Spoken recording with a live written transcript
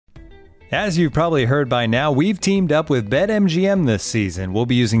As you've probably heard by now, we've teamed up with BetMGM this season. We'll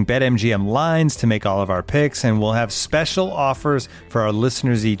be using BetMGM lines to make all of our picks, and we'll have special offers for our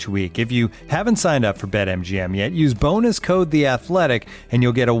listeners each week. If you haven't signed up for BetMGM yet, use bonus code The Athletic, and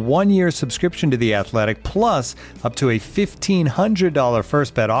you'll get a 1-year subscription to The Athletic, plus up to a $1,500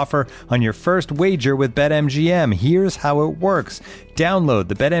 first bet offer on your first wager with BetMGM. Here's how it works. Download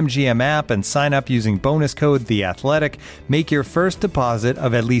the BetMGM app and sign up using bonus code The Athletic. Make your first deposit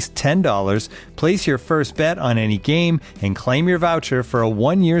of at least $10. Place your first bet on any game and claim your voucher for a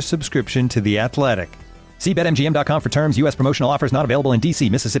 1-year subscription to The Athletic. See BetMGM.com for terms. U.S. promotional offers not available in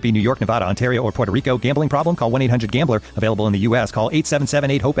D.C., Mississippi, New York, Nevada, Ontario, or Puerto Rico. Gambling problem? Call 1-800-GAMBLER. Available in the U.S. Call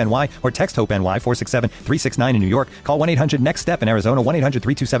 877-8-HOPE-NY or text HOPE-NY 467-369 in New York. Call 1-800-NEXT-STEP in Arizona.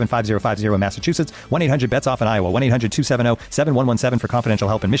 1-800-327-5050 in Massachusetts. 1-800-BETS-OFF in Iowa. 1-800-270-7117 for confidential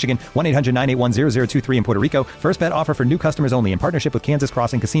help in Michigan. 1-800-981-0023 in Puerto Rico. First bet offer for new customers only in partnership with Kansas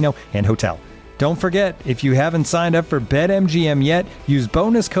Crossing Casino and Hotel. Don't forget, if you haven't signed up for BetMGM yet, use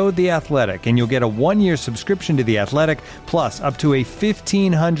bonus code The Athletic, and you'll get a 1-year subscription to The Athletic, plus up to a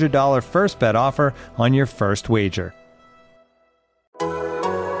 $1,500 first bet offer on your first wager.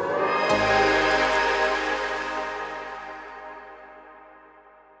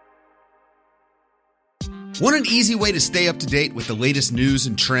 Want an easy way to stay up to date with the latest news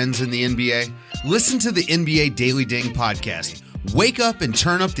and trends in the NBA? Listen to the NBA Daily Ding podcast. Wake up and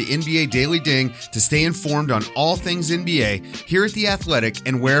turn up the NBA Daily Ding to stay informed on all things NBA here at The Athletic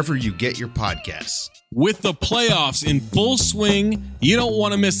and wherever you get your podcasts. With the playoffs in full swing, you don't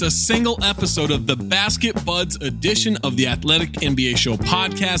want to miss a single episode of the Basket Buds edition of the Athletic NBA Show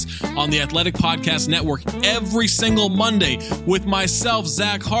podcast on the Athletic Podcast Network every single Monday with myself,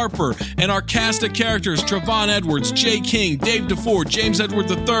 Zach Harper, and our cast of characters, Trevon Edwards, Jay King, Dave DeFore, James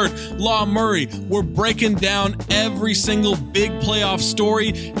Edward III, Law Murray. We're breaking down every single big playoff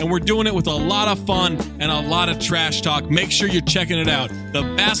story, and we're doing it with a lot of fun and a lot of trash talk. Make sure you're checking it out. The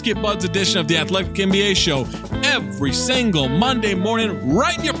Basket Buds edition of the Athletic NBA Show every single Monday morning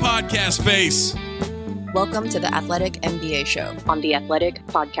right in your podcast face. Welcome to the Athletic NBA Show on the Athletic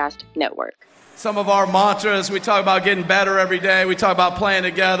Podcast Network. Some of our mantras, we talk about getting better every day. We talk about playing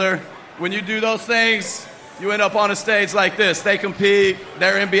together. When you do those things, you end up on a stage like this. They compete.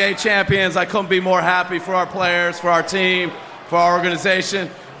 They're NBA champions. I couldn't be more happy for our players, for our team, for our organization,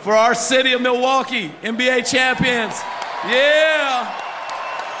 for our city of Milwaukee, NBA champions. Yeah,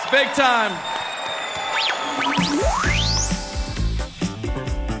 it's big time.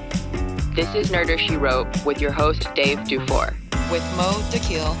 This is Nerder She Wrote with your host, Dave Dufour. With Mo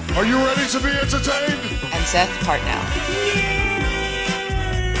Dakhil. Are you ready to be entertained? And Seth Partnow.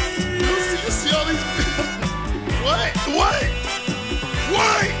 You see all these... What?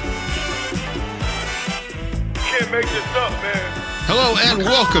 Can't make this up, man. Hello and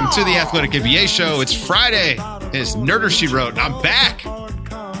welcome to the Athletic NBA Show. It's Friday. It's Nerder She Wrote. I'm back.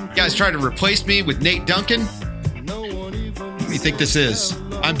 You guys tried to replace me with Nate Duncan. What do you think this is?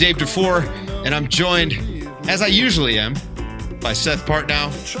 I'm Dave DeFore, and I'm joined, as I usually am, by Seth Partnow,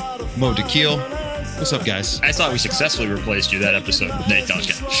 Mo Dakhil. What's up, guys? I thought we successfully replaced you that episode with Nate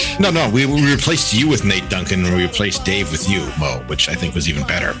Duncan. No, we replaced you with Nate Duncan, and we replaced Dave with you, Mo, which I think was even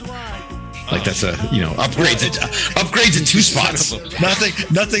better. Like that's upgrades in 2 spots.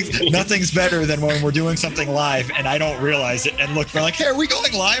 Nothing's better than when we're doing something live and I don't realize it and look, we're like, hey, are we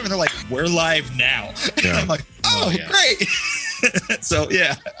going live? And they're like, we're live now. Yeah. And I'm like, oh yeah. Great. So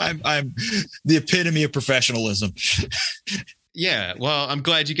yeah, I'm the epitome of professionalism. Yeah, well, I'm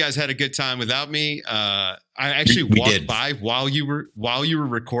glad you guys had a good time without me. I actually walked by while you were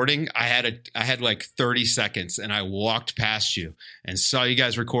recording. I had like 30 seconds, and I walked past you and saw you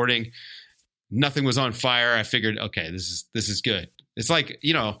guys recording. Nothing was on fire. I figured, okay, this is good. It's like,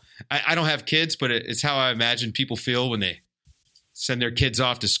 I don't have kids, but it's how I imagine people feel when they send their kids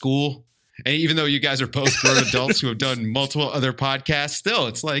off to school. And even though you guys are both grown adults who have done multiple other podcasts, still,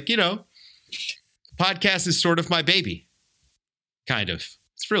 it's like, podcast is sort of my baby. Kind of.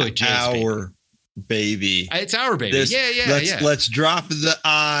 It's really Jay's our baby. It's our baby. Let's drop the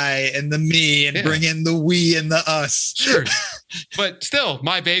I and the me and bring in the we and the us. Sure. But still,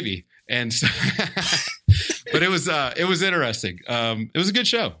 my baby. And so, but it was interesting. It was a good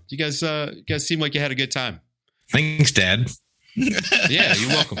show. You guys seem like you had a good time. Thanks, Dad. Yeah, you're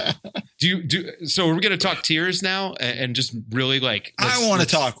welcome. So we're going to talk tiers now and just really like, I want to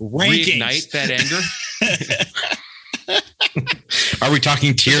talk rankings. Reignite that anger. Are we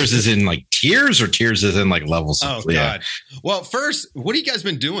talking tiers as in like tiers or tiers as in like levels? Oh God. Well, first, what have you guys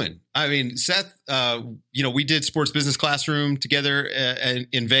been doing? I mean, Seth, we did Sports Business Classroom together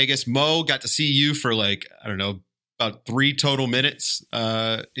in Vegas. Mo got to see you for like, I don't know, about 3 total minutes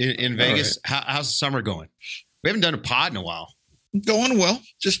in Vegas. Right. How's the summer going? We haven't done a pod in a while. Going well,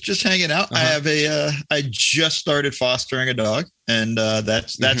 just hanging out. I just started fostering a dog, and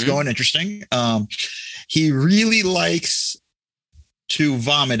that's going interesting. He really likes to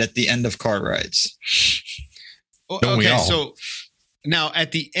vomit at the end of car rides. Okay, so now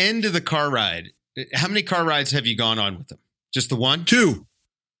at the end of the car ride, how many car rides have you gone on with him? Just the one? 2.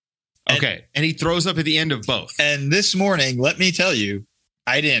 Okay, and he throws up at the end of both. And this morning, let me tell you,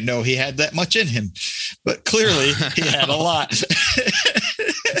 I didn't know he had that much in him, but clearly he had a lot.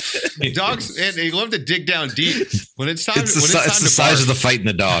 Dogs, and they love to dig down deep. When it's time, it's the size of the fight in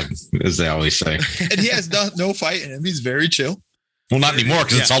the dog, as they always say. And he has no fight in him. He's very chill. Well, not anymore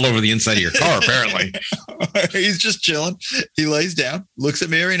because it's all over the inside of your car, apparently. He's just chilling. He lays down, looks at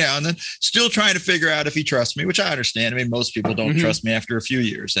me every now and then, still trying to figure out if he trusts me, which I understand. I mean, most people don't trust me after a few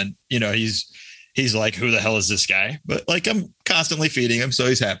years. And, you know, he's like, who the hell is this guy? But like, I'm constantly feeding him, so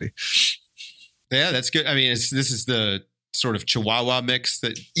he's happy. Yeah, that's good. I mean, this is the sort of Chihuahua mix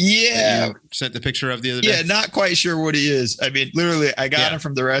that you sent the picture of the other day. Yeah, not quite sure what he is. I mean, literally, I got him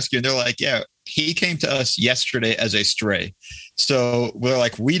from the rescue, and they're like, yeah, he came to us yesterday as a stray. So we're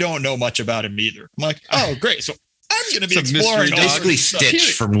like, we don't know much about him either. I'm like, oh, great. So I'm going to be exploring. Basically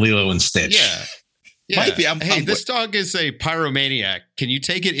Stitch from Lilo and Stitch. Yeah. Might be. This dog is a pyromaniac. Can you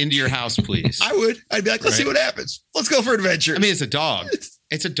take it into your house, please? I would. I'd be like, let's see what happens. Let's go for adventure. I mean, it's a dog.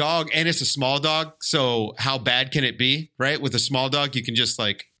 It's a dog, and it's a small dog. So how bad can it be, right? With a small dog, you can just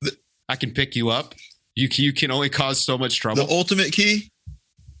like, I can pick you up. You can only cause so much trouble. The ultimate key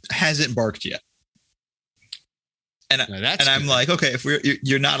hasn't barked yet. And I'm like, okay, if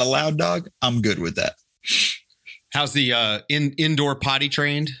you're not a loud dog, I'm good with that. How's the indoor potty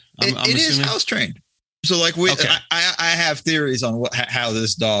trained? I'm it is house trained. So like I have theories on how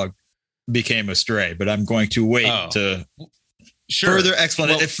this dog became a stray, but I'm going to wait to further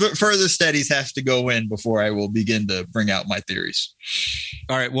explanation. Further studies have to go in before I will begin to bring out my theories.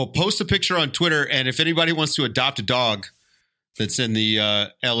 All right. Well, post a picture on Twitter, and if anybody wants to adopt a dog that's in the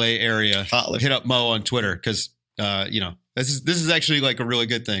LA area, hit up Mo on Twitter because this is actually like a really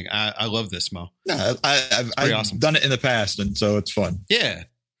good thing. I love this, Mo. No, I've awesome. Done it in the past, and so it's fun. Yeah.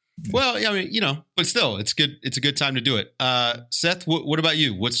 Well, I mean, but still, it's good. It's a good time to do it. Seth, what about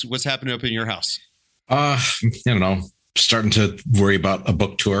you? What's happening up in your house? I don't know. Starting to worry about a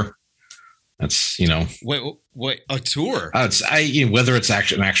book tour. That's Wait, a tour? Whether it's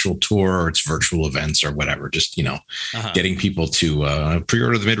an actual tour or it's virtual events or whatever. Just getting people to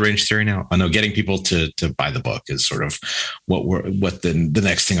pre-order the Mid-Range Theory now. I know getting people to buy the book is sort of what the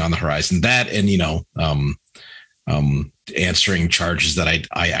next thing on the horizon. That and answering charges that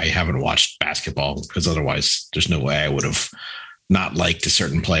I haven't watched basketball because otherwise there's no way I would have not liked a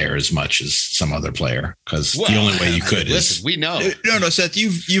certain player as much as some other player because the only way you could is we know. No, Seth,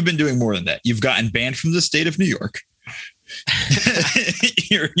 you've been doing more than that. You've gotten banned from the state of New York.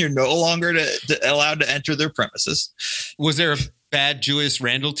 you're no longer allowed to enter their premises. Was there a bad Julius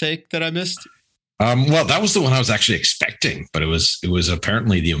Randle take that I missed? Well, that was the one I was actually expecting, but it was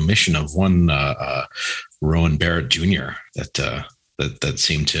apparently the omission of one Rowan Barrett Jr. that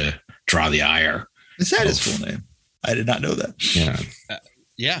seemed to draw the ire. Is that his full name? I did not know that.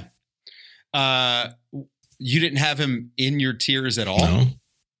 Yeah. You didn't have him in your tiers at all? No.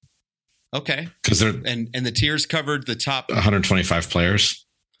 Okay. Because they're and the tiers covered the top 125 players.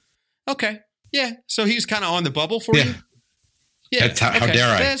 Okay. Yeah. So he's kind of on the bubble for you. Yeah. How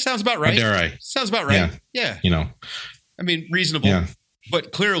dare I? Yeah, sounds about right. How dare I? Sounds about right. Yeah. I mean, reasonable. Yeah.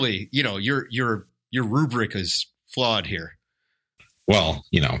 But clearly, your rubric is flawed here. Well,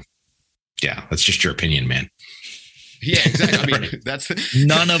 that's just your opinion, man. Yeah, exactly. I mean, that's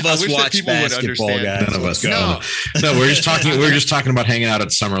none of us watch basketball, guys. None of us. No, we're just talking. We're just talking about hanging out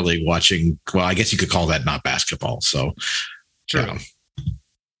at Summer League, watching. Well, I guess you could call that not basketball. So, true.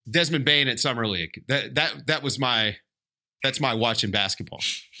 Desmond Bane at Summer League. That's my watching basketball.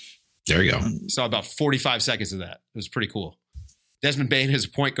 There you go. Saw about 45 seconds of that. It was pretty cool. Desmond Bane is a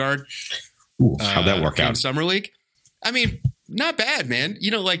point guard. Ooh, how'd that work out in Summer League? I mean, not bad, man.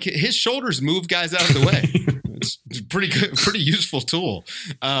 Like his shoulders move guys out of the way. It's pretty good, pretty useful tool.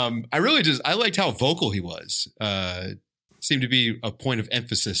 I liked how vocal he was. Seemed to be a point of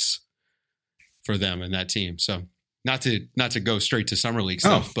emphasis for them and that team. So not to go straight to Summer League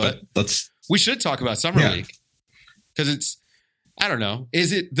stuff, but we should talk about Summer League because it's, I don't know,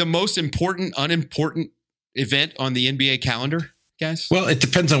 is it the most important, unimportant event on the NBA calendar, guys? Well, it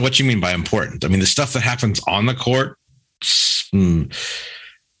depends on what you mean by important. I mean, the stuff that happens on the court,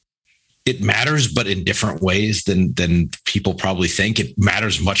 it matters, but in different ways than people probably think. It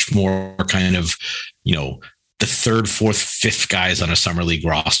matters much more kind of, the third, fourth, fifth guys on a summer league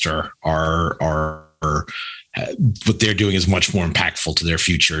roster are what they're doing is much more impactful to their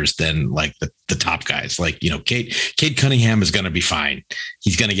futures than like the top guys. Like, Cade Cunningham is going to be fine.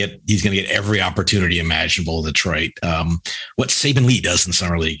 He's going to get every opportunity imaginable in Detroit. What Saban Lee does in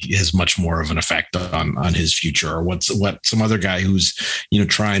summer league has much more of an effect on his future, or what some other guy who's,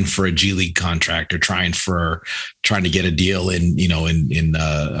 trying for a G League contract or trying to get a deal in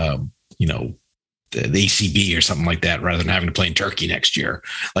the ACB or something like that, rather than having to play in Turkey next year.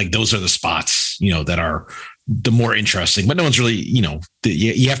 Like, those are the spots, that are the more interesting, but no one's really,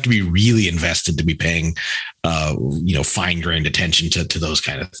 you have to be really invested to be paying, fine grained attention to those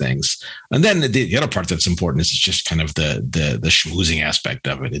kind of things. And then the other part that's important is just kind of the schmoozing aspect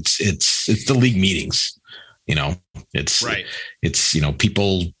of it. It's the league meetings, it's right. It's,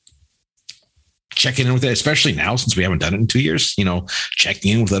 people checking in with it, especially now since we haven't done it in 2 years,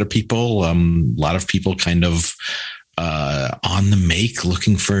 checking in with other people. A lot of people kind of on the make,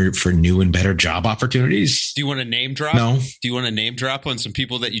 looking for new and better job opportunities. Do you want to name drop? No. Do you want to name drop on some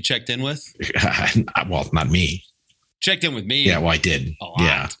people that you checked in with? Well, not me. Checked in with me. Yeah, well, I did. A lot.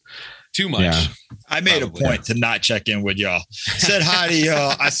 Yeah. Too much. Yeah. I made a point to not check in with y'all. Said hi to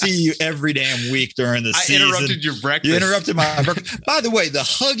y'all. I see you every damn week during the season. I interrupted your breakfast. You interrupted my breakfast. By the way, the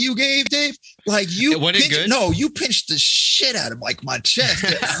hug you gave, Dave, like you pinched, no, you pinched the shit out of like my chest.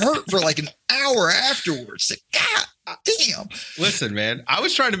 It hurt for like an hour afterwards. Like, God damn. Listen, man, I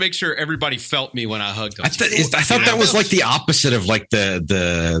was trying to make sure everybody felt me when I hugged them. I thought that was like the opposite of like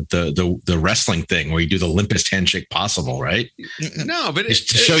the wrestling thing where you do the limpest handshake possible, right? No, but it's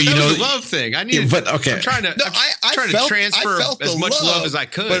to show you was a love thing. I need, but okay. I'm trying to, to transfer as much love as I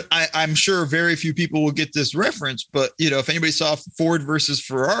could. But I'm sure very few people will get this reference. But if anybody saw Ford versus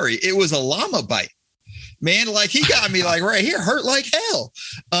Ferrari, it was a llama bite. Man, like he got me like right here, hurt like hell.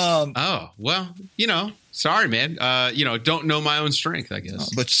 Oh, well, sorry, man. Don't know my own strength, I guess.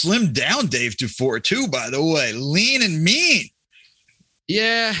 But slim down Dave Dufour too, by the way. Lean and mean.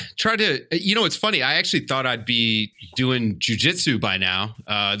 Yeah, try to, it's funny. I actually thought I'd be doing jujitsu by now.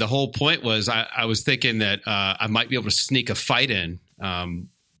 The whole point was I was thinking that I might be able to sneak a fight in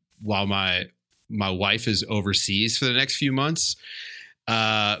while my wife is overseas for the next few months.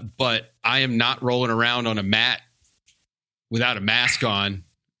 But I am not rolling around on a mat without a mask on,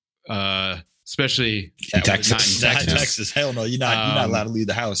 especially in Texas. Texas. Hell no, you're not allowed to leave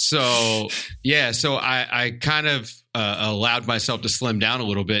the house. So I kind of allowed myself to slim down a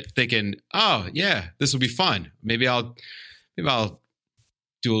little bit, thinking, oh yeah, this will be fun. Maybe I'll do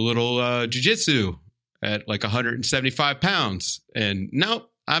a little jujitsu at like 175 pounds. And nope.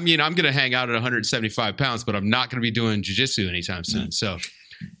 I'm going to hang out at 175 pounds, but I'm not going to be doing jiu-jitsu anytime soon. So,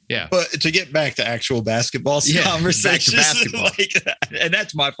 yeah. But to get back to actual basketball conversation, basketball. And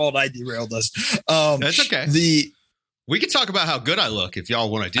that's my fault. I derailed us. That's okay. We can talk about how good I look if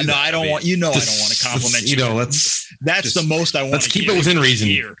y'all want to do that. No, I don't want. I don't want to compliment you. That's the most I want. Let's keep it within reason.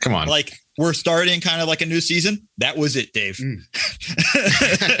 Here. Come on. Like we're starting kind of like a new season. That was it, Dave.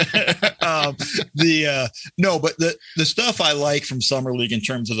 But the stuff I like from Summer League in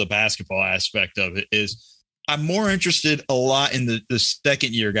terms of the basketball aspect of it is I'm more interested a lot in the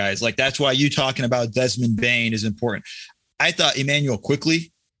second year guys. Like that's why you talking about Desmond Bane is important. I thought Emmanuel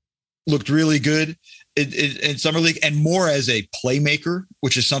Quickley looked really good in Summer League and more as a playmaker,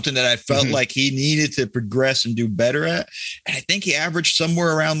 which is something that I felt like he needed to progress and do better at. And I think he averaged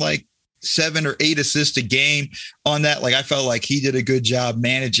somewhere around like 7 or 8 assists a game on that. Like I felt like he did a good job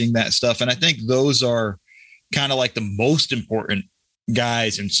managing that stuff. And I think those are kind of like the most important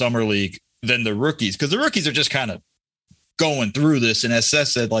guys in Summer League than the rookies, because the rookies are just kind of going through this. And as Seth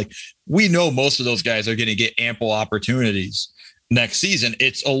said, like we know most of those guys are going to get ample opportunities next season.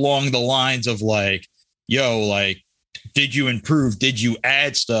 It's along the lines of like, did you improve? Did you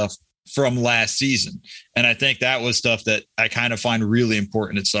add stuff from last season? And I think that was stuff that I kind of find really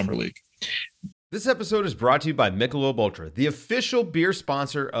important in Summer League. This episode is brought to you by Michelob Ultra, the official beer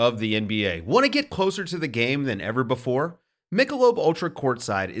sponsor of the NBA. Want to get closer to the game than ever before? Michelob Ultra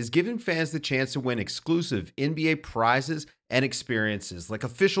Courtside is giving fans the chance to win exclusive NBA prizes and experiences like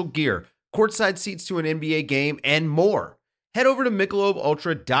official gear, courtside seats to an NBA game, and more. Head over to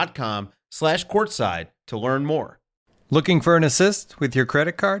MichelobUltra.com/courtside to learn more. Looking for an assist with your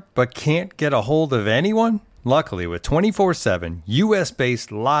credit card, but can't get a hold of anyone? Luckily, with 24/7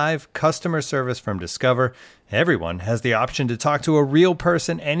 U.S.-based live customer service from Discover, everyone has the option to talk to a real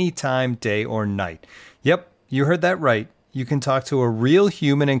person anytime, day or night. Yep, you heard that right. You can talk to a real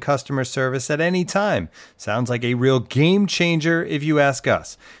human in customer service at any time. Sounds like a real game changer if you ask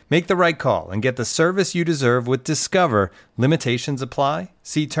us. Make the right call and get the service you deserve with Discover. Limitations apply.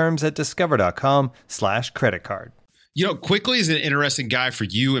 See terms at discover.com/creditcard. Quickly is an interesting guy for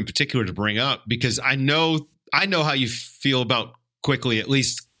you in particular to bring up, because I know how you feel about Quickly, at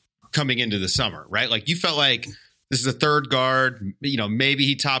least coming into the summer, right? Like, you felt like this is a third guard. Maybe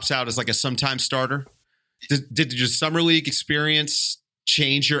he tops out as like a sometime starter. Did your summer league experience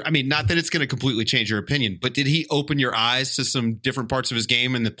change your? I mean, not that it's going to completely change your opinion, but did he open your eyes to some different parts of his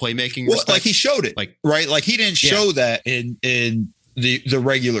game and the playmaking? Well, like he showed it, right? Like he didn't show that in the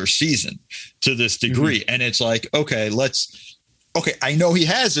regular season to this degree, and it's like, okay, I know he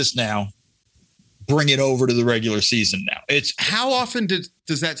has this now. Bring it over to the regular season now. It's how often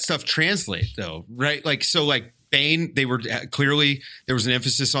does that stuff translate though, right? Like, so like Bane, they were clearly, there was an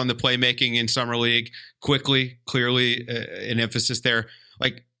emphasis on the playmaking in summer league. Quickly, clearly an emphasis there.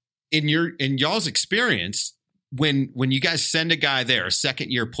 Like in y'all's experience, when you guys send a guy there, a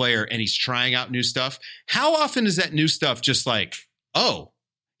second year player, and he's trying out new stuff, how often is that new stuff just like, oh,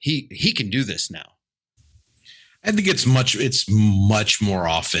 he can do this now? I think it's much more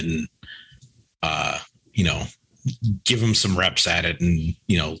often. Give them some reps at it, and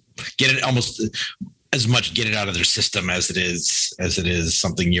get it almost as much, get it out of their system as it is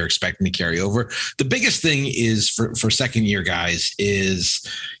something you're expecting to carry over. The biggest thing is for second year guys is,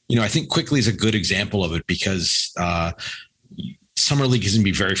 I think Quickly is a good example of it, because summer league is going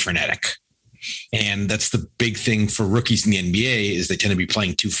to be very frenetic. And that's the big thing for rookies in the NBA, is they tend to be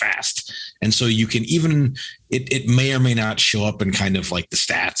playing too fast. And so you can even, it may or may not show up in kind of like the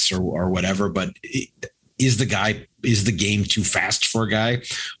stats or whatever, but is the game too fast for a guy,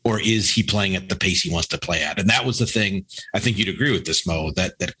 or is he playing at the pace he wants to play at? And that was the thing. I think you'd agree with this, Mo,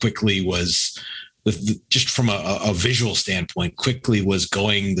 that Quickly was, just from a visual standpoint, Quickly was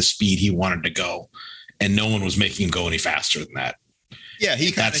going the speed he wanted to go, and no one was making him go any faster than that. Yeah,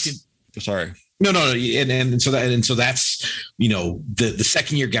 he kind of. Sorry. No. And so that's, the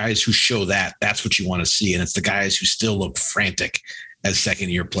second year guys who show that's what you want to see. And it's the guys who still look frantic as second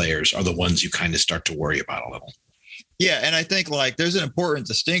year players are the ones you kind of start to worry about a little. Yeah. And I think like there's an important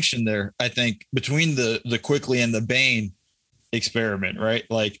distinction there, I think, between the Quickly and the Bane experiment, right?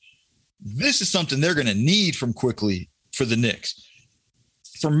 Like, this is something they're going to need from Quickly for the Knicks.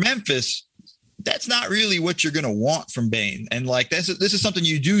 For Memphis, that's not really what you're going to want from Bane. And like, this is something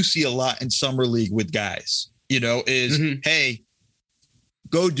you do see a lot in summer league with guys, hey,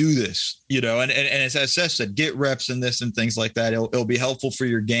 go do this, and as Seth said, get reps in this and things like that. It'll be helpful for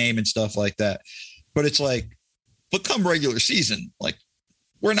your game and stuff like that. But it's like, but come regular season, like,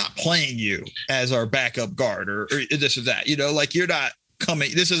 we're not playing you as our backup guard or this or that, like, you're not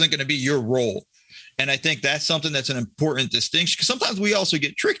coming, this isn't going to be your role. And I think that's something that's an important distinction, because sometimes we also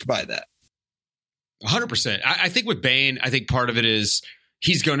get tricked by that. 100%. I think with Bane, I think part of it is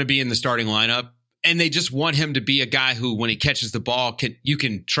he's going to be in the starting lineup, and they just want him to be a guy who, when he catches the ball, you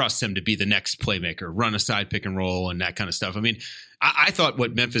can trust him to be the next playmaker, run a side pick and roll and that kind of stuff. I mean, I thought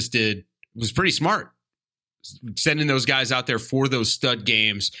what Memphis did was pretty smart, sending those guys out there for those stud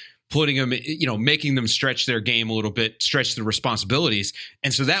games, putting them, making them stretch their game a little bit, stretch the responsibilities.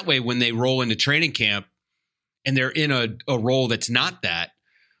 And so that way, when they roll into training camp and they're in a role that's not that,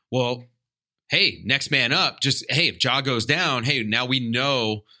 well, hey, next man up. If Ja goes down, hey, now we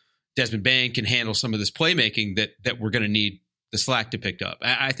know Desmond Bane can handle some of this playmaking that we're going to need the slack to pick up.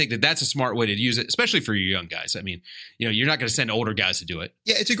 I think that's a smart way to use it, especially for your young guys. I mean, you're not going to send older guys to do it.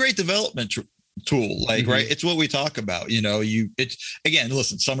 Yeah, it's a great development tool. Like, right, it's what we talk about. It's again,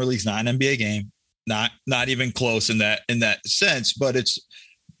 listen, summer league's not an NBA game, not even close in that sense, but it's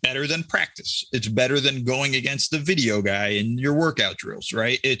better than practice. It's better than going against the video guy in your workout drills,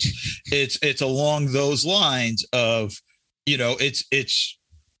 right? It's along those lines of, it's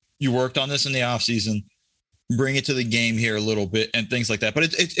you worked on this in the off season, bring it to the game here a little bit and things like that. But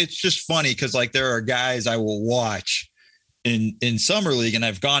it's just funny because like there are guys I will watch in summer league, and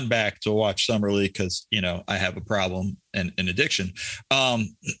I've gone back to watch summer league because I have a problem and an addiction.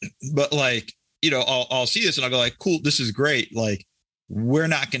 But like I'll see this and I'll go like, cool, this is great. Like, we're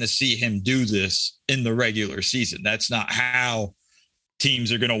not going to see him do this in the regular season. That's not how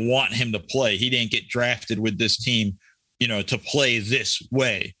teams are going to want him to play. He didn't get drafted with this team, to play this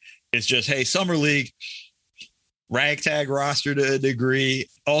way. It's just, hey, summer league, ragtag roster to a degree.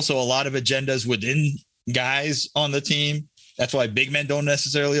 Also, a lot of agendas within guys on the team. That's why big men don't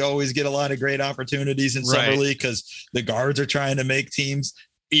necessarily always get a lot of great opportunities in summer league, because the guards are trying to make teams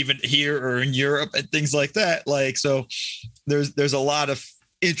even here or in Europe and things like that. Like, so there's a lot of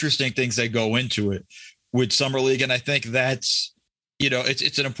interesting things that go into it. with Summer League. And I think that's,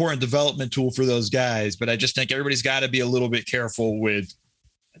 it's an important development tool for those guys. But I just think everybody's got to be a little bit careful with,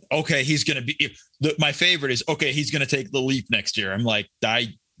 okay, he's going to be my favorite is, okay, he's going to take the leap next year. I'm like, I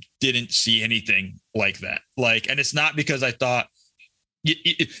didn't see anything like that. And it's not because I thought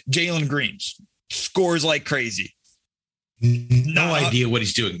Jalen Green scores like crazy. No idea what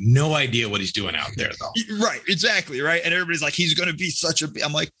he's doing. No idea what he's doing out there, though. Right. Exactly. Right. And everybody's like, he's going to be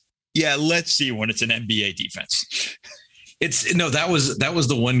I'm like, yeah, let's see when it's an NBA defense. That was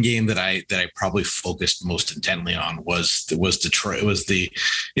the one game that I probably focused most intently on was Detroit.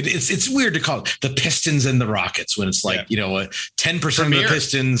 It's weird to call it the Pistons and the Rockets when it's like, 10% of the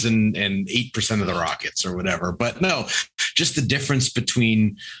Pistons and 8% of the Rockets or whatever. But no, just the difference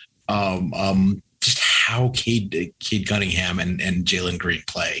between just how Cade Cunningham and Jalen Green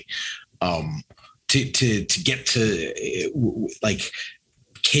play to get to like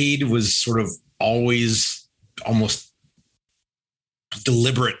Cade was sort of always almost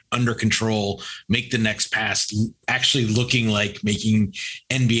deliberate, under control, make the next pass, actually looking like making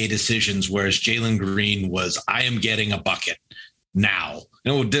NBA decisions. Whereas Jalen Green was, I am getting a bucket now.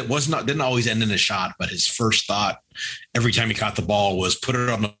 It didn't always end in a shot, but his first thought every time he caught the ball was put it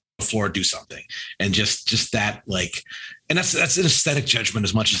on the floor, do something. And just that, like, and that's an aesthetic judgment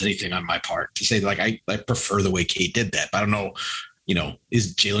as much as anything on my part to say, like, I prefer the way Cade did that. But I don't know,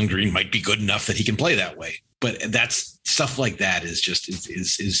 is Jalen Green might be good enough that he can play that way. But that's stuff like that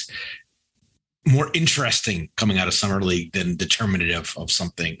is more interesting coming out of Summer League than determinative of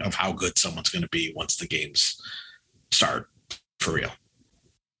something, of how good someone's going to be once the games start for real.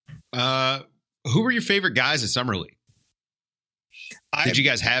 Who were your favorite guys in Summer League? Did you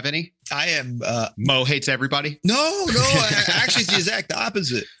guys have any? I am. Mo hates everybody. No. Actually, it's the exact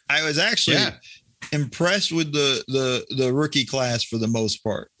opposite. I was actually impressed with the rookie class for the most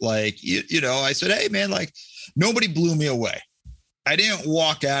part. Like, I said, hey man, like nobody blew me away. I didn't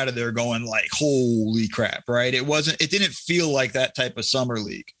walk out of there going like, holy crap. Right. It didn't feel like that type of Summer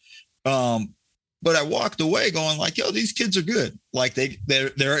League. But I walked away going like, yo, these kids are good. Like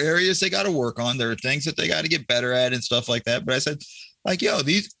there are areas they got to work on. There are things that they got to get better at and stuff like that. But I said like, yo,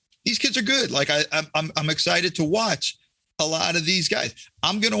 these kids are good. Like I'm excited to watch a lot of these guys.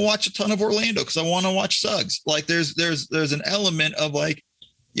 I'm going to watch a ton of Orlando because I want to watch Suggs. Like there's an element of like,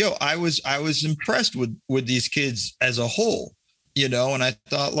 yo, I was impressed with these kids as a whole, and I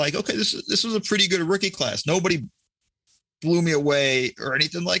thought like, okay, this was a pretty good rookie class. Nobody blew me away or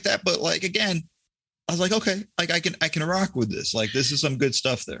anything like that. But like, again, I was like, okay, like I can rock with this. Like this is some good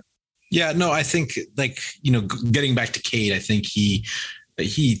stuff there. Yeah, no, I think like, getting back to Cade, I think he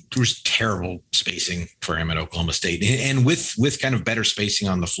was terrible spacing for him at Oklahoma State, and with kind of better spacing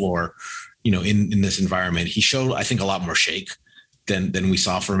on the floor, in this environment, he showed, I think, a lot more shake than we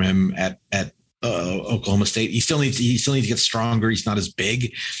saw from him at Oklahoma State. He still needs to get stronger. He's not as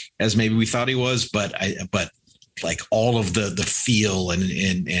big as maybe we thought he was, but like all of the feel and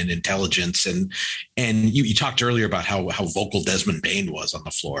intelligence and you talked earlier about how vocal Desmond Bane was on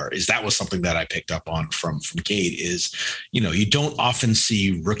the floor. That was something that I picked up on from Cade is, you don't often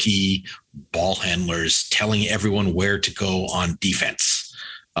see rookie ball handlers telling everyone where to go on defense.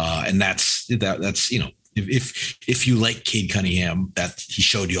 And that's if you like Cade Cunningham, that he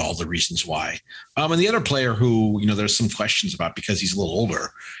showed you all the reasons why. And the other player who, there's some questions about because he's a little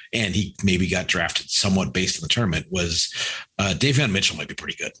older and he maybe got drafted somewhat based on the tournament was Davion Mitchell might be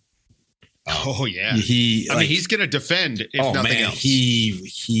pretty good. Oh yeah. He's going to defend if nothing else.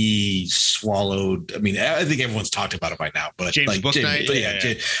 He swallowed. I mean, I think everyone's talked about it by now, but James Bouknight.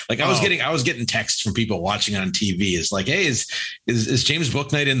 I was getting texts from people watching on TV. Is like, hey, is James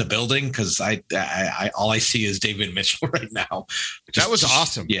Bouknight in the building? Because I all I see is Davion Mitchell right now. That was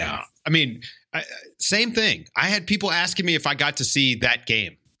awesome. Yeah. I mean, same thing. I had people asking me if I got to see that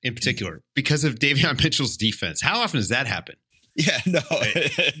game in particular because of Davion Mitchell's defense. How often does that happen? Yeah, no,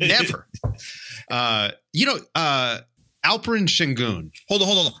 never. Alperen Sengun. Hold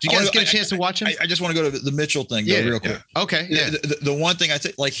on. Did you guys get a chance to watch him? I just want to go to the Mitchell thing real quick. Yeah. Okay. Yeah. The one thing I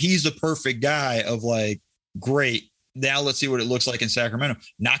say, like, he's the perfect guy of like, great. Now let's see what it looks like in Sacramento.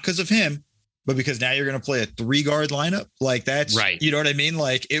 Not because of him, but because now you're going to play a 3-guard lineup. Like that's right. You know what I mean?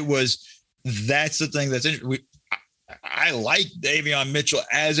 Like that's the thing that's interesting. I like Davion Mitchell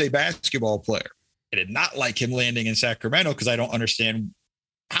as a basketball player. I did not like him landing in Sacramento because I don't understand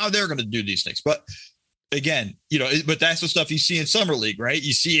how they're going to do these things. But again, but that's the stuff you see in Summer League, right?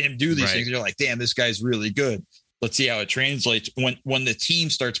 You see him do these things. And you're like, damn, this guy's really good. Let's see how it translates when the team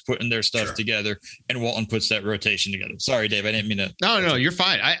starts putting their stuff together and Walton puts that rotation together. Sorry, Dave, I didn't mean to. No, you're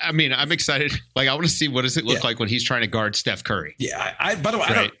fine. I mean, I'm excited. Like, I want to see what does it look like when he's trying to guard Steph Curry. Yeah, by the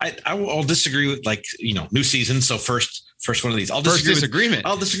way, I'll disagree with, like, new season. So first one of these. I'll disagree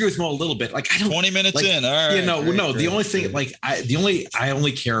with Mo a little bit. Like, I don't 20 minutes like, in. All right. No. The only thing, like, I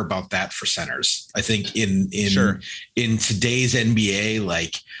only care about that for centers. I think in today's NBA,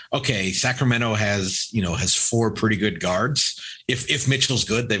 like, okay, Sacramento has 4 pretty good guards. If Mitchell's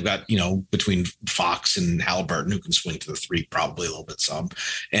good, they've got, between Fox and Halliburton, who can swing to the 3, probably a little bit some,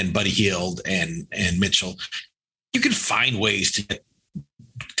 and Buddy Hield and Mitchell. You can find ways to get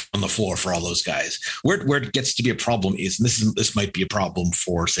on the floor for all those guys. Where it gets to be a problem is, and this might be a problem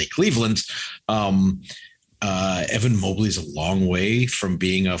for, say, Cleveland. Evan Mobley is a long way from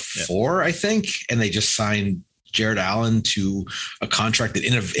being a 4, I think, and they just signed Jared Allen to a contract that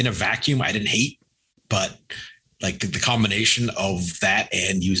in a vacuum I didn't hate, but like the combination of that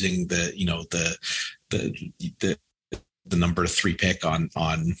and using the number 3 pick on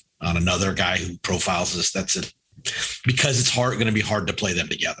another guy who profiles us, that's it. Because it's going to be hard to play them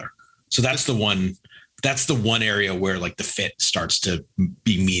together. So that's the one area where, like, the fit starts to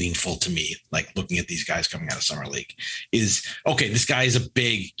be meaningful to me. Like, looking at these guys coming out of summer league is, okay, this guy is a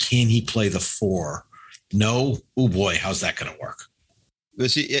big, can he play the 4? No. Oh boy, how's that going to work?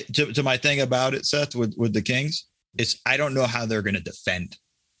 But see, to my thing about it, Seth, with the Kings, I don't know how they're going to defend.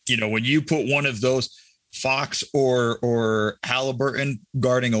 When you put one of those, Fox or Halliburton,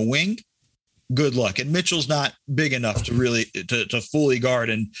 guarding a wing, good luck. And Mitchell's not big enough to really to fully guard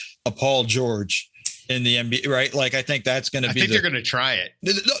a Paul George in the NBA, right? Like, I think that's going to be. I think they're going to try it.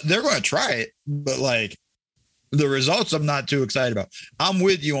 They're going to try it, but, like, the results I'm not too excited about. I'm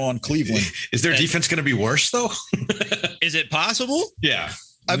with you on Cleveland. Is their defense going to be worse, though? Is it possible? Yeah.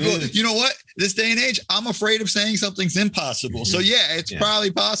 You know what? This day and age, I'm afraid of saying something's impossible. So yeah, it's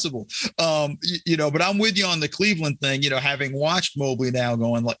probably possible. But I'm with you on the Cleveland thing. Having watched Mobley now,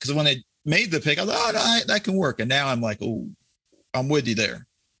 going, like, because when they made the pick, I thought, no, that can work. And now I'm like, oh, I'm with you there.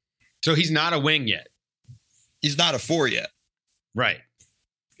 So he's not a wing yet. He's not a 4 yet. Right.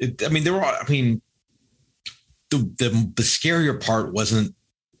 The scarier part wasn't,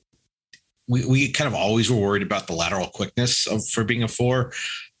 we kind of always were worried about the lateral quickness for being a 4.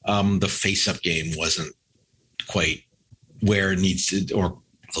 The face-up game wasn't quite where it needs to, or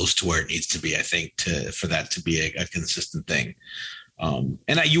close to where it needs to be, I think, for that to be a consistent thing.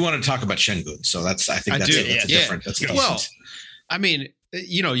 You want to talk about Şengün, so that's different. That's well, I mean,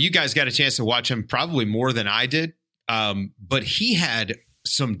 you guys got a chance to watch him probably more than I did, but he had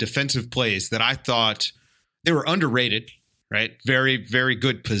some defensive plays that I thought they were underrated. Right, very, very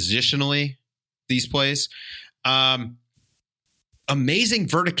good positionally. These plays, amazing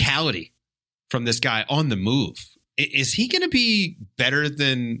verticality from this guy on the move. Is he going to be better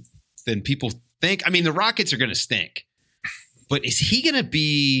than people think? I mean, the Rockets are going to stink. But is he going to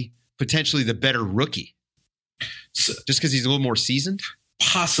be potentially the better rookie just because he's a little more seasoned?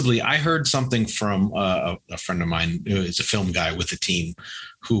 Possibly. I heard something from a friend of mine who is a film guy with the team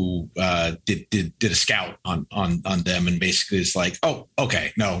who did a scout on them, and basically is like, oh,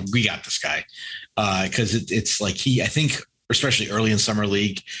 okay, no, we got this guy. Because it's like I think, especially early in summer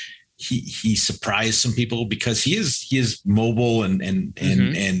league, he surprised some people because he is mobile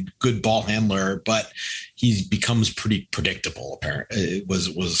and good ball handler, but he becomes pretty predictable. Apparently, it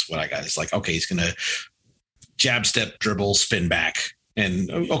was what I got. It's like, okay, he's gonna jab, step, dribble, spin back, and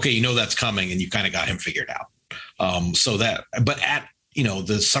okay, that's coming, and you kind of got him figured out. But at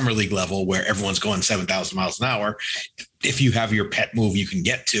the summer league level where everyone's going 7,000 miles an hour, if you have your pet move you can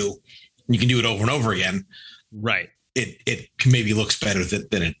get to, you can do it over and over again. Right. It maybe looks better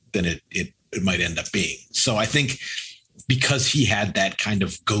than it might end up being. So I think because he had that kind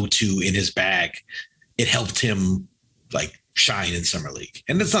of go-to in his bag, it helped him like shine in summer league.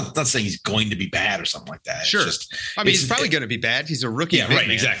 And that's not saying he's going to be bad or something like that. Sure. He's probably going to be bad. He's a rookie. Yeah, right.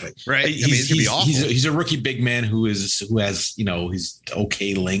 Man. Exactly. Right. He's going to be awful. He's a rookie big man who has his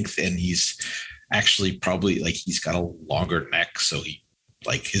okay length, and he's actually probably like he's got a longer neck, so he.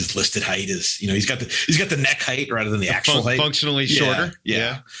 Like his listed height is, he's got the neck height rather than the actual height. Functionally shorter.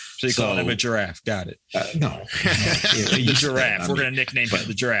 Yeah. So you call him a giraffe. Got it. No. The giraffe. We're going to nickname him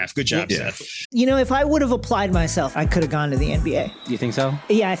the giraffe. Good job, Seth. If I would have applied myself, I could have gone to the NBA. You think so?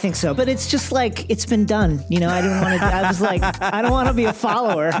 Yeah, I think so. But it's just like, it's been done. I didn't want to, I was like, I don't want to be a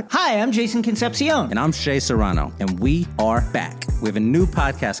follower. Hi, I'm Jason Concepcion. And I'm Shea Serrano. And we are back. We have a new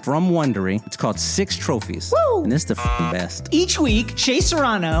podcast from Wondery. It's called 6 Trophies. Woo! And it's the best. Each week, Shea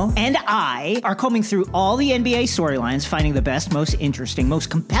Serrano and I are combing through all the NBA storylines, finding the best, most interesting, most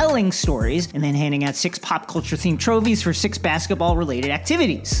compelling stories, and then handing out 6 pop culture-themed trophies for 6 basketball-related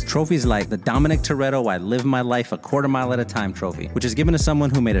activities. Trophies like the Dominic Toretto I Live My Life a Quarter Mile at a Time trophy, which is given to someone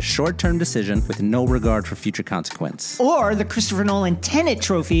who made a short-term decision with no regard for future consequence. Or the Christopher Nolan Tenet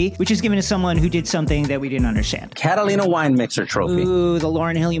trophy, which is given to someone who did something that we didn't understand. Catalina Wine Mixer trophy. Ooh, the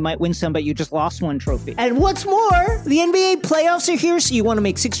Lauryn Hill You Might Win Some, but You Just Lost One trophy. And what's more, the NBA playoffs are here, so you want to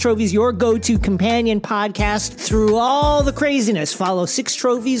make 6 Trophies your go-to companion podcast through all the craziness. Follow 6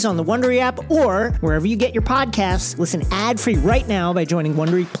 Trophies on the Wondery app or wherever you get your podcasts. Listen ad-free right now by joining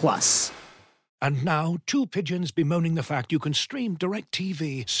Wondery Plus. And now, 2 pigeons bemoaning the fact you can stream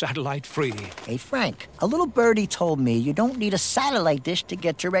DirecTV satellite-free. Hey, Frank, a little birdie told me you don't need a satellite dish to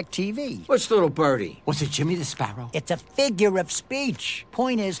get DirecTV. Which little birdie? Was it Jimmy the Sparrow? It's a figure of speech.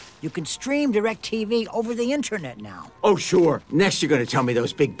 Point is, you can stream DirecTV over the internet now. Oh, sure. Next you're going to tell me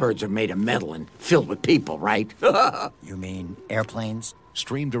those big birds are made of metal and filled with people, right? You mean airplanes?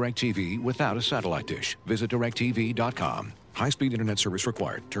 Stream DirecTV without a satellite dish. Visit DirecTV.com. High-speed internet service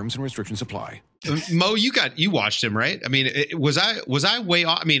required. Terms and restrictions apply. Mo, you watched him, right? I mean, was I way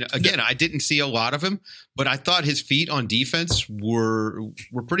off? I mean, again, I didn't see a lot of him, but I thought his feet on defense were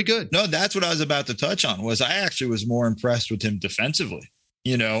pretty good. No, that's what I was about to touch on. Was I actually was more impressed with him defensively.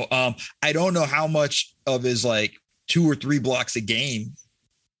 You know, I don't know how much of his like 2 or 3 blocks a game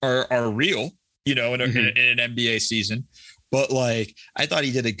are real, you know, in an NBA season. But like, I thought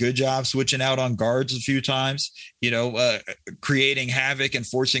he did a good job switching out on guards a few times, you know, creating havoc and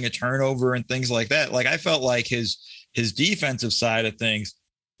forcing a turnover and things like that. Like, I felt like his defensive side of things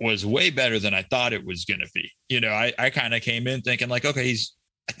was way better than I thought it was going to be. You know, I kind of came in thinking like, okay,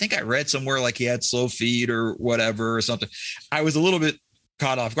 I think I read somewhere like he had slow feet or whatever or something. I was a little bit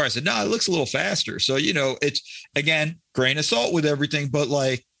caught off guard. I said, no, it looks a little faster. So, you know, it's, again, grain of salt with everything, but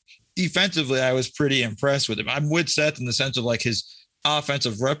like, defensively, I was pretty impressed with him. I'm with Seth in the sense of like his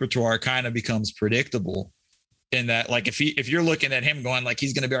offensive repertoire kind of becomes predictable in that, like, if you're looking at him going like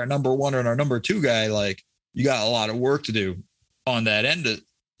he's going to be our number 1 or our number 2 guy, like you got a lot of work to do on that end of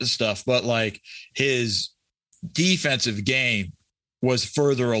the stuff. But like his defensive game was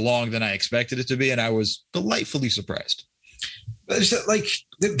further along than I expected it to be. And I was delightfully surprised. Like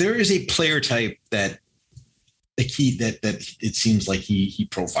there is a player type that that it seems like he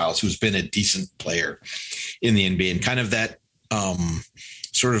profiles, who's been a decent player in the NBA, and kind of that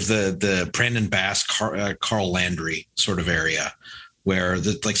sort of the Brandon Bass, Carl Landry sort of area, where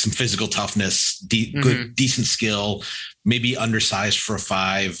like some physical toughness, good, decent skill, maybe undersized for a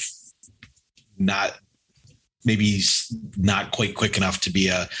 5, not quite quick enough to be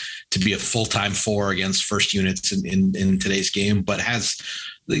a full-time 4 against first units in today's game, but has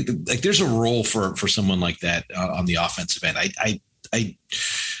like there's a role for someone like that on the offensive end.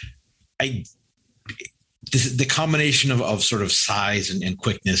 The combination of sort of size and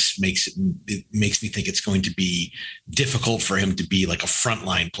quickness makes me think it's going to be difficult for him to be like a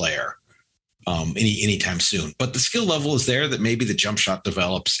frontline player anytime soon. But the skill level is there that maybe the jump shot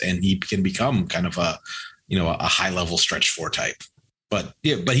develops and he can become kind of a high level stretch 4 type. But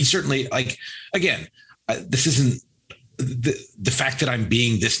yeah, but he certainly, like, again, this isn't the fact that I'm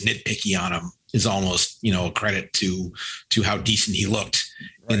being this nitpicky on him is almost, a credit to how decent he looked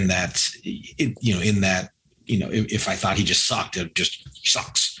in that, if I thought he just sucked, it just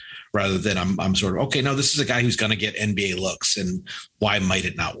sucks, rather than I'm sort of, okay, no, this is a guy who's going to get NBA looks, and why might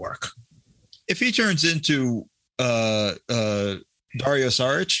it not work? If he turns into Dario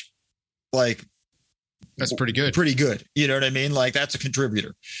Saric, like, that's pretty good. Pretty good. You know what I mean? Like, that's a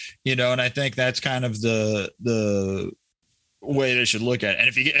contributor, and I think that's kind of the way they should look at it. And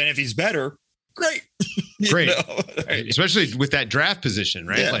if he's better, great. Great. Especially with that draft position,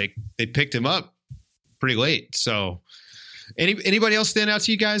 right? Yeah. Like, they picked him up pretty late. So anybody else stand out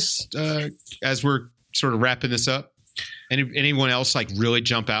to you guys as we're sort of wrapping this up? Anyone else like really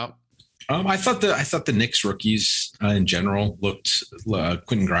jump out? I thought the Knicks rookies in general looked,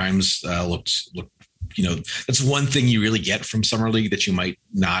 Quentin Grimes looked, that's one thing you really get from Summer League that you might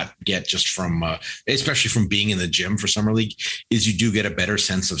not get just from, especially from being in the gym for Summer League, is you do get a better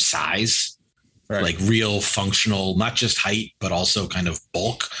sense of size, right? Like real functional, not just height, but also kind of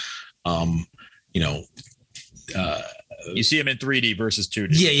bulk. You see him in 3D versus 2D.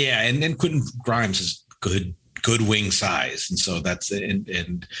 Yeah. And then Quentin Grimes is good wing size. And so that's,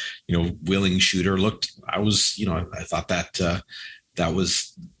 and willing shooter looked, I thought that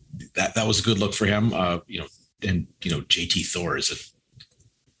was a good look for him. JT Thor is a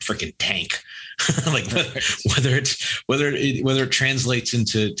freaking tank. Like whether it translates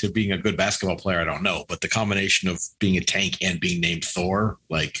into being a good basketball player, I don't know. But the combination of being a tank and being named Thor,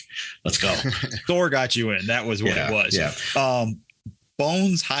 like, let's go. Thor got you in. That was what it was. Yeah.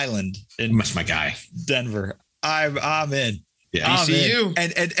 Bones Highland That's my guy. Denver. I'm in. Yeah. VCU.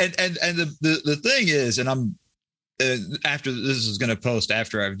 And the thing is, and I'm after this is going to post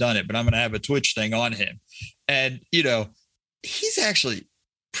after I've done it, but I'm going to have a Twitch thing on him, and he's actually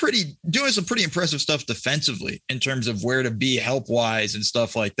doing some pretty impressive stuff defensively in terms of where to be help wise and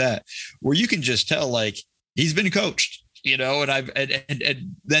stuff like that, where you can just tell like he's been coached, and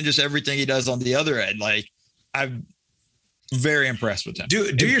then just everything he does on the other end, like I'm very impressed with him.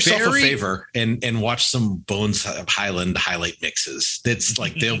 Do yourself a favor and watch some Bones Highland highlight mixes. That's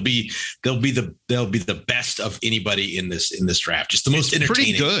like they'll be the best of anybody in this draft. Just the most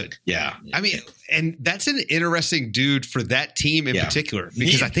entertaining. Pretty good. Yeah. I mean, and that's an interesting dude for that team in particular,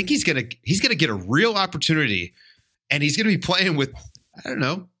 because I think he's gonna get a real opportunity, and he's gonna be playing with, I don't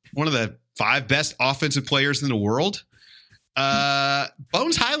know, one of the 5 best offensive players in the world.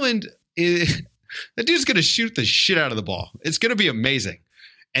 Bones Highland is. That dude's going to shoot the shit out of the ball. It's going to be amazing.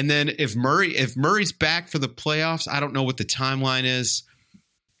 And then if Murray's back for the playoffs, I don't know what the timeline is.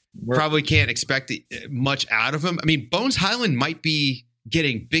 Probably can't expect much out of him. I mean, Bones Highland might be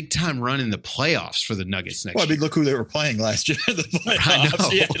getting big time run in the playoffs for the Nuggets next year. I mean, look who they were playing last year in the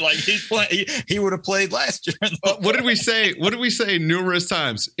playoffs. Yeah, like he would have played last year. What did we say? What did we say numerous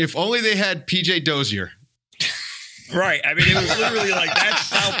times? If only they had PJ Dozier. Right. I mean, it was literally like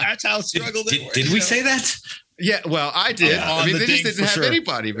that's how struggled they were. Did we say that? Yeah, well, I did. I mean, they just didn't have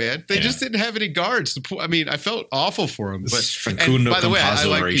anybody, man. They just didn't have any guards. I mean, I felt awful for him. But and by the way, I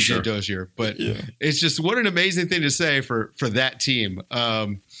like PJ Dozier, but it's just what an amazing thing to say for that team.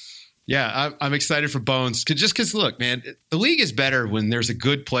 I'm excited for Bones because look, man, the league is better when there's a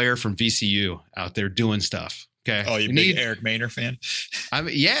good player from VCU out there doing stuff. Okay. Oh, you big Eric Maynor fan? I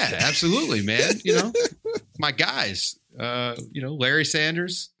mean, yeah, absolutely, man. My guys. Larry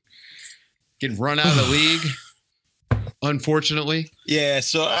Sanders getting run out of the league, unfortunately. Yeah,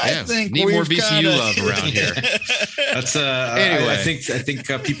 so I think need more VCU love around here. That's anyway. I think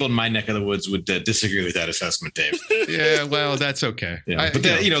people in my neck of the woods would disagree with that assessment, Dave. Yeah, well, that's okay. Yeah, but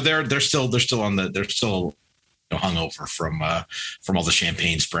they're still hungover from all the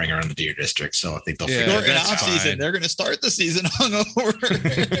champagne spraying around the Deer District. So I think they'll figure it out. Season. They're going to start the season hungover.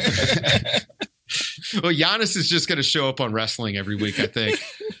 Well, Giannis is just going to show up on wrestling every week, I think.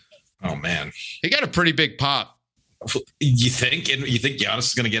 Oh man, he got a pretty big pop. You think Giannis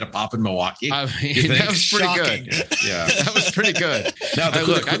is going to get a pop in Milwaukee? I mean, that was pretty good. Yeah, that was pretty good. Now,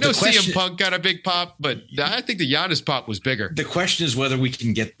 I know CM Punk got a big pop, but I think the Giannis pop was bigger. The question is whether we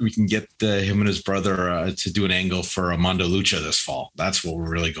can get him and his brother to do an angle for Armando Lucha this fall. That's what we're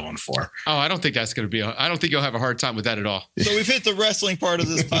really going for. Oh, I don't think that's going to be. I don't think you'll have a hard time with that at all. So we've hit the wrestling part of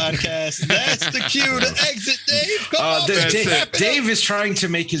this podcast. That's the cue to exit, Dave. Come on, Dave is trying to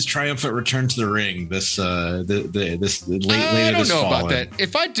make his triumphant return to the ring. I don't know about that.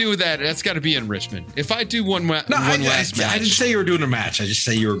 If I do that, that's got to be in Richmond. If I do one last match, I didn't say you were doing a match. I just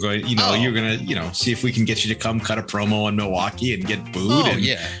say you were going. You're gonna, see if we can get you to come cut a promo on Milwaukee and get booed. Oh, and,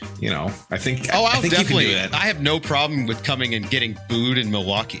 yeah. I think. I'll definitely do that. I have no problem with coming and getting booed in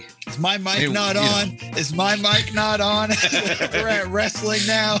Milwaukee. Is my mic not on? Is my mic not on? We're at wrestling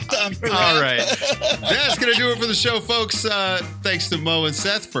now. All right. That's going to do it for the show, folks. Thanks to Mo and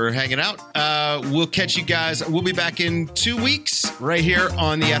Seth for hanging out. We'll catch you guys. We'll be back in 2 weeks right here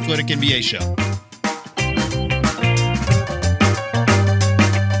on the Athletic NBA Show.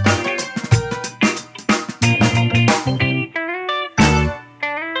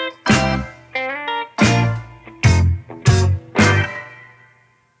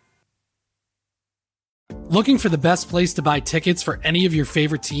 Looking for the best place to buy tickets for any of your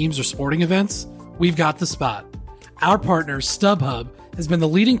favorite teams or sporting events? We've got the spot. Our partner, StubHub, has been the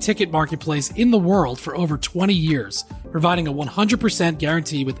leading ticket marketplace in the world for over 20 years, providing a 100%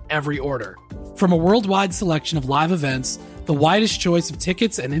 guarantee with every order. From a worldwide selection of live events, the widest choice of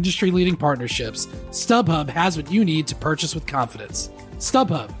tickets and industry-leading partnerships, StubHub has what you need to purchase with confidence.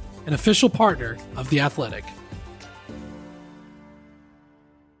 StubHub, an official partner of The Athletic.